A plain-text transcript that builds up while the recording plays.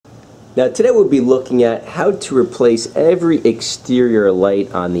Now today we'll be looking at how to replace every exterior light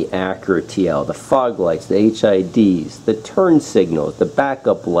on the Acura TL. The fog lights, the HIDs, the turn signals, the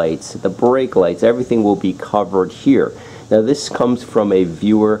backup lights, the brake lights, everything will be covered here. Now this comes from a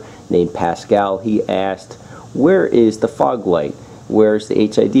viewer named Pascal. He asked, where is the fog light? Where's the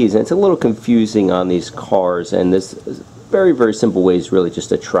HIDs? And it's a little confusing on these cars, and this very simple way is really just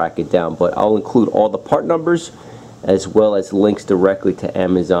to track it down. But I'll include all the part numbers as well as links directly to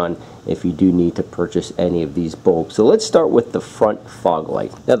Amazon if you do need to purchase any of these bulbs. So let's start with the front fog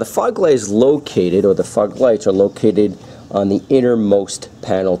light. Now the fog light is located, or the fog lights are located on the innermost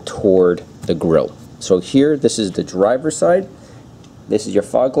panel toward the grille. So here, this is the driver's side. This is your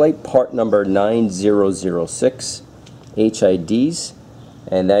fog light, part number 9006, HIDs,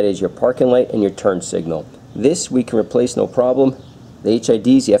 and that is your parking light and your turn signal. This we can replace no problem. The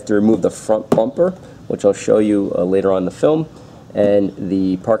HIDs, you have to remove the front bumper, which I'll show you later on in the film, and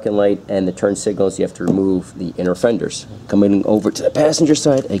the parking light and the turn signals, you have to remove the inner fenders. Coming over to the passenger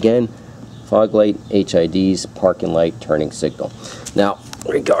side, again, fog light, HIDs, parking light, turning signal. Now,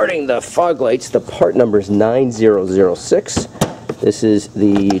 regarding the fog lights, the part number is 9006. This is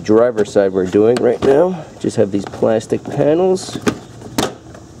the driver's side we're doing right now. Just have these plastic panels.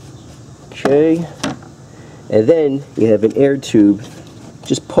 Okay. And then you have an air tube.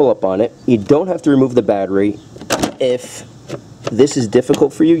 Just pull up on it. You don't have to remove the battery. If this is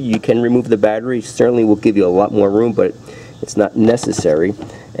difficult for you, you can remove the battery. Certainly will give you a lot more room, but it's not necessary.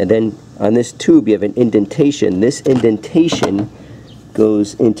 And then on this tube you have an indentation. This indentation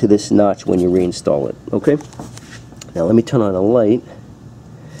goes into this notch when you reinstall it. Okay? Now let me turn on a light.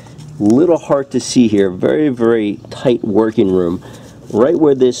 Little hard to see here. Very tight working room. Right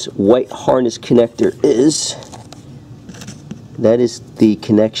where this white harness connector is, that is the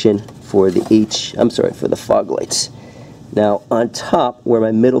connection for the for the fog lights. Now on top, where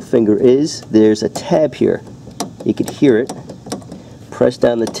my middle finger is, there's a tab here. You can hear it. Press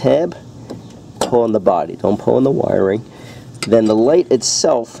down the tab, pull on the body. Don't pull on the wiring. Then the light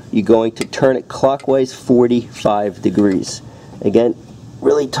itself, you're going to turn it clockwise 45 degrees. Again,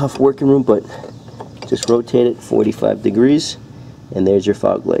 really tough working room, but just rotate it 45 degrees. And there's your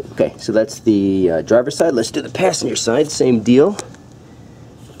fog light. Okay, so that's the driver's side. Let's do the passenger side. Same deal.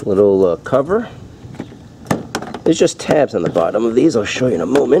 Little cover. There's just tabs on the bottom of these. I'll show you in a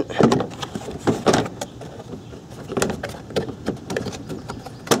moment.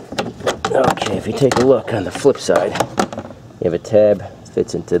 Okay, if you take a look on the flip side, you have a tab,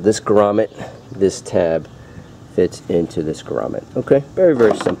 fits into this grommet. This tab fits into this grommet. Okay,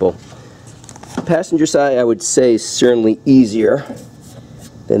 very simple. Passenger side, I would say, is certainly easier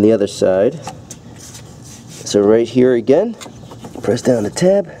than the other side. So right here again, press down the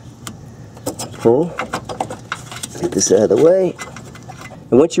tab, pull, get this out of the way.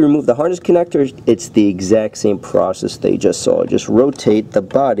 And once you remove the harness connector, it's the exact same process that you just saw. Just rotate the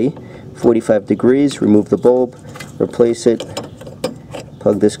body 45 degrees, remove the bulb, replace it,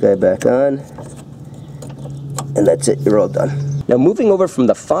 plug this guy back on, and that's it, you're all done. Now moving over from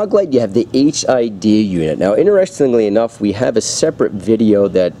the fog light, you have the HID unit. Now interestingly enough, we have a separate video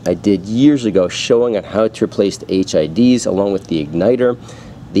that I did years ago showing on how to replace the HIDs along with the igniter,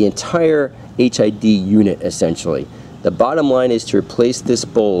 the entire HID unit essentially. The bottom line is, to replace this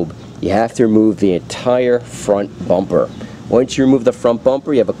bulb, you have to remove the entire front bumper. Once you remove the front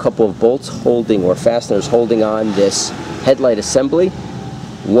bumper, you have a couple of bolts holding, or fasteners holding on this headlight assembly.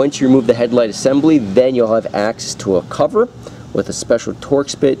 Once you remove the headlight assembly, then you'll have access to a cover with a special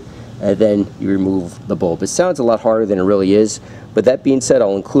Torx bit, and then you remove the bulb. It sounds a lot harder than it really is, but that being said,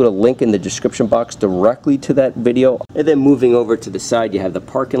 I'll include a link in the description box directly to that video. And then moving over to the side, you have the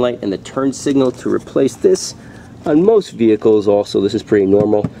parking light and the turn signal. To replace this, on most vehicles also, this is pretty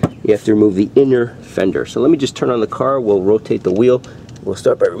normal, you have to remove the inner fender. So let me just turn on the car, we'll rotate the wheel. We'll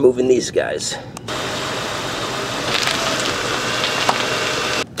start by removing these guys.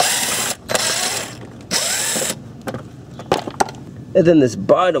 And then this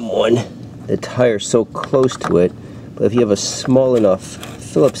bottom one, the tire's so close to it, but if you have a small enough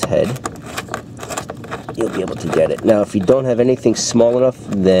Phillips head, you'll be able to get it. Now if you don't have anything small enough,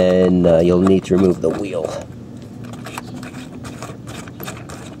 then you'll need to remove the wheel.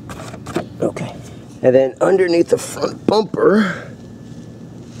 Okay. And then underneath the front bumper,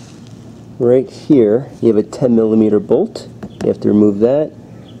 right here, you have a 10mm bolt. You have to remove that.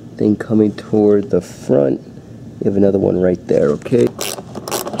 Then coming toward the front, you have another one right there, okay?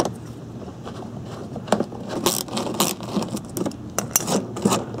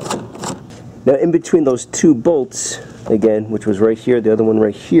 Now in between those two bolts, again, which was right here, the other one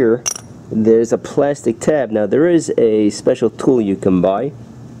right here, there's a plastic tab. Now there is a special tool you can buy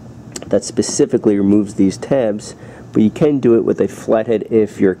that specifically removes these tabs, but you can do it with a flathead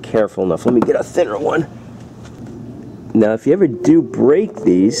if you're careful enough. Let me get a thinner one. Now if you ever do break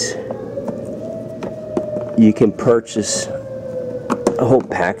these, you can purchase a whole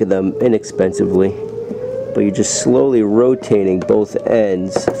pack of them inexpensively, but you're just slowly rotating both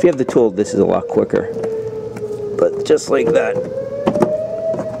ends. If you have the tool, this is a lot quicker, but just like that.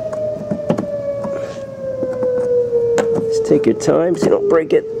 Just take your time so you don't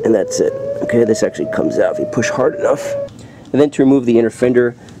break it, and that's it. Okay, this actually comes out if you push hard enough. And then to remove the inner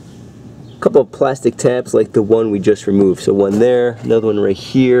fender, a couple of plastic tabs like the one we just removed. So one there, another one right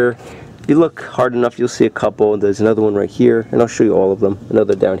here. If you look hard enough, you'll see a couple. There's another one right here, and I'll show you all of them.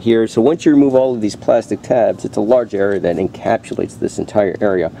 Another down here. So once you remove all of these plastic tabs, it's a large area that encapsulates this entire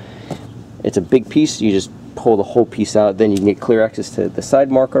area. It's a big piece. You just pull the whole piece out. Then you can get clear access to the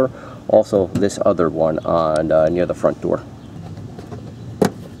side marker. Also, this other one on near the front door.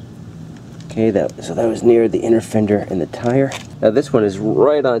 Okay, so that was near the inner fender and the tire. Now this one is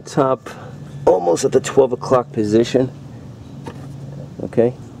right on top, almost at the 12 o'clock position.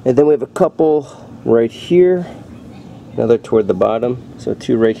 Okay, and then we have a couple right here, another toward the bottom. So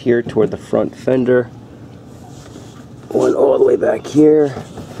two right here toward the front fender. One all the way back here.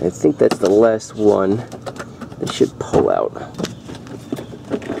 I think that's the last one. It should pull out.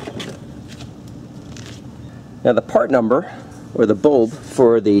 Now the part number, or the bulb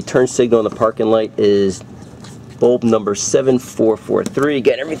for the turn signal in the parking light, is bulb number 7443.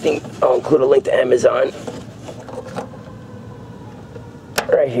 Again, everything, I'll include a link to Amazon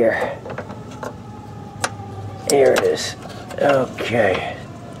right here. Here it is. Okay.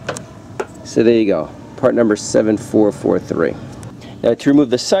 So there you go. Part number 7443. Now to remove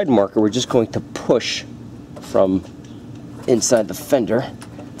the side marker, we're just going to push from inside the fender.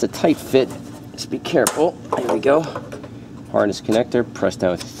 It's a tight fit. Just be careful. There we go. Harness connector, press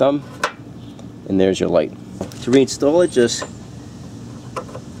down with your thumb, and there's your light. To reinstall it, just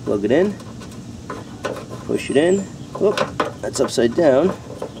plug it in, push it in. Whoop, that's upside down,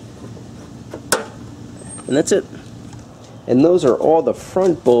 and that's it. And those are all the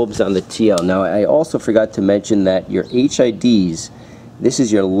front bulbs on the TL. Now I also forgot to mention that your HIDs, this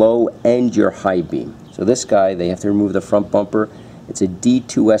is your low and your high beam. So this guy, they have to remove the front bumper. It's a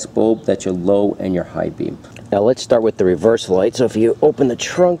D2S bulb, that's your low and your high beam. Now let's start with the reverse light. So if you open the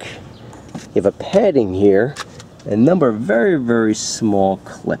trunk, you have a padding here, a number of very, very small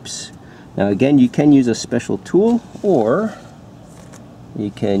clips. Now again, you can use a special tool, or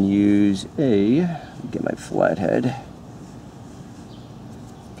you can use get my flathead.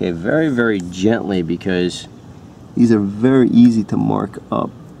 Okay, very, very gently, because these are very easy to mark up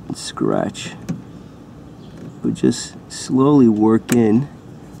and scratch. But just slowly work in,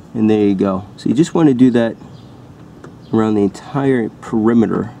 and there you go. So you just want to do that around the entire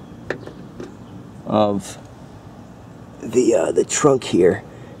perimeter of the trunk here.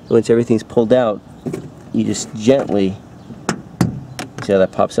 Once everything's pulled out, you just gently, see how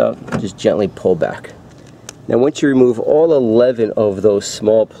that pops out? Just gently pull back. Now once you remove all 11 of those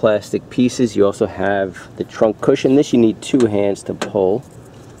small plastic pieces, you also have the trunk cushion. This you need two hands to pull.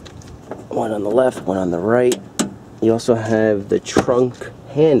 One on the left, one on the right. You also have the trunk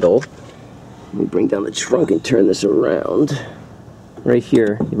handle. Let me bring down the trunk and turn this around. Right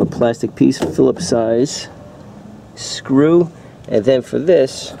here, you have a plastic piece, Phillips size screw. And then for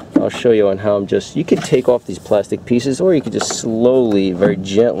this, I'll show you on how you can take off these plastic pieces, or you can just slowly, very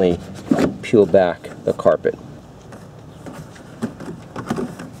gently peel back the carpet.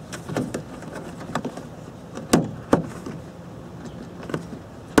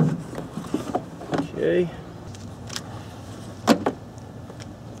 Okay.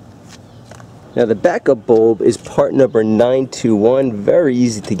 Now the backup bulb is part number 921, very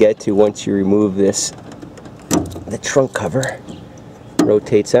easy to get to once you remove this. The trunk cover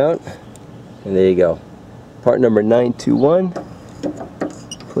rotates out, and there you go. Part number 921,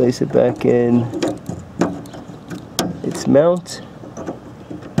 place it back in its mount.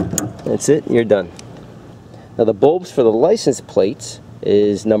 That's it, you're done. Now the bulbs for the license plates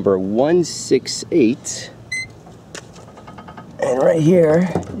is number 168. And right here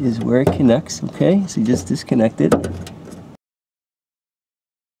is where it connects, okay? So you just disconnect it.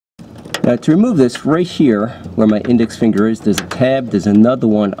 Now to remove this, right here, where my index finger is, there's a tab, there's another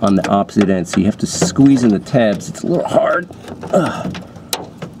one on the opposite end. So you have to squeeze in the tabs. It's a little hard.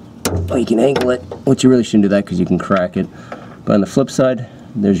 Oh, you can angle it, which you really shouldn't do that because you can crack it. But on the flip side,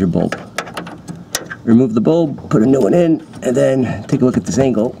 there's your bulb. Remove the bulb, put a new one in, and then take a look at this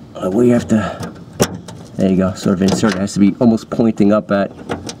angle where you have to, there you go, sort of insert. It has to be almost pointing up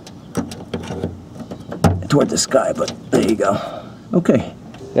toward the sky, but there you go. Okay,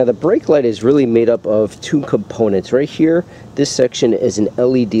 Now the brake light is really made up of two components. Right here, this section is an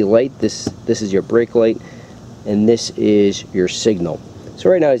LED light. This is your brake light, and this is your signal. So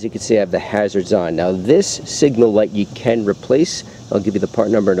right now, as you can see, I have the hazards on. Now this signal light you can replace. I'll give you the part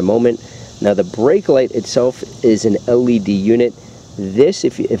number in a moment. Now the brake light itself is an LED unit. This,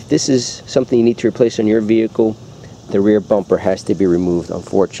 if this is something you need to replace on your vehicle, the rear bumper has to be removed,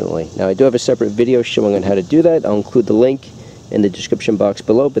 unfortunately. Now I do have a separate video showing on how to do that. I'll include the link in the description box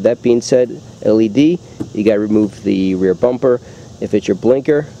below. But that being said, LED, you got to remove the rear bumper. If it's your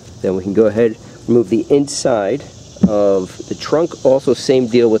blinker, then we can go ahead, remove the inside of the trunk. Also same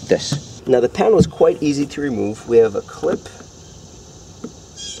deal with this. Now the panel is quite easy to remove. We have a clip.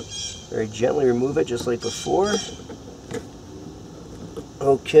 Very gently remove it just like before.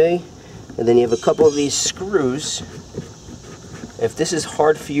 Okay, and then you have a couple of these screws. If this is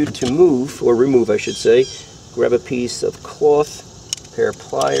hard for you to move, or remove I should say, grab a piece of cloth, pair of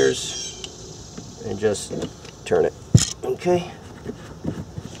pliers, and just turn it. Okay.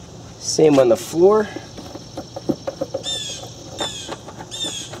 Same on the floor.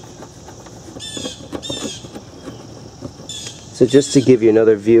 So just to give you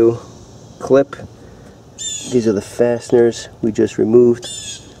another view, clip. These are the fasteners we just removed.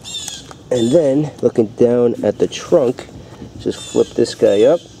 And then, looking down at the trunk, just flip this guy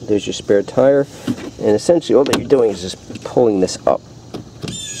up. There's your spare tire. And essentially all that you're doing is just pulling this up.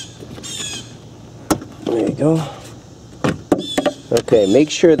 There you go. Okay, make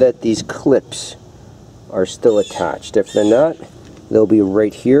sure that these clips are still attached. If they're not, they'll be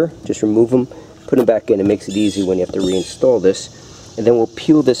right here. Just remove them, put them back in. It makes it easy when you have to reinstall this. And then we'll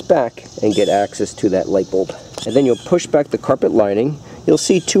peel this back and get access to that light bulb. And then you'll push back the carpet lining. You'll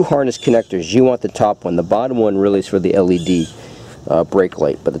see two harness connectors. You want the top one. The bottom one really is for the LED brake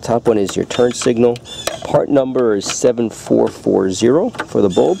light, but the top one is your turn signal. Part number is 7440 for the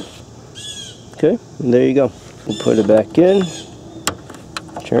bulb. Okay, and there you go. We'll put it back in,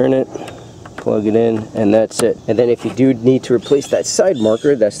 turn it, plug it in, and that's it. And then if you do need to replace that side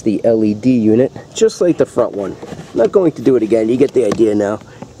marker, that's the LED unit, just like the front one. I'm not going to do it again. You get the idea now.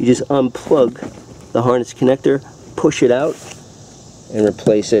 You just unplug the harness connector, push it out, and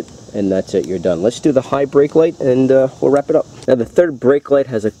replace it, and that's it. You're done. Let's do the high brake light, and we'll wrap it up. Now the third brake light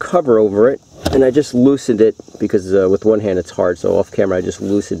has a cover over it, and I just loosened it because with one hand it's hard, so off camera I just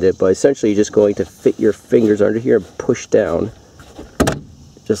loosened it. But essentially you're just going to fit your fingers under here and push down,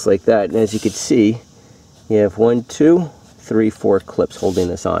 just like that. And as you can see, you have 1, 2, 3, 4 clips holding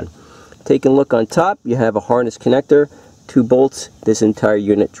this on. Taking a look on top, you have a harness connector, 2 bolts. This entire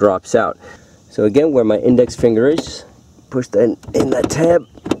unit drops out. So again, where my index finger is, push that in that tab,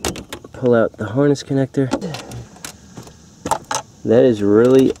 pull out the harness connector. That is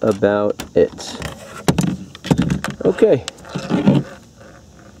really about it. Okay,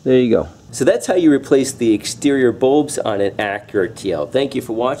 there you go. So that's how you replace the exterior bulbs on an Acura TL. Thank you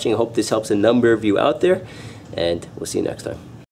for watching. I hope this helps a number of you out there, and we'll see you next time.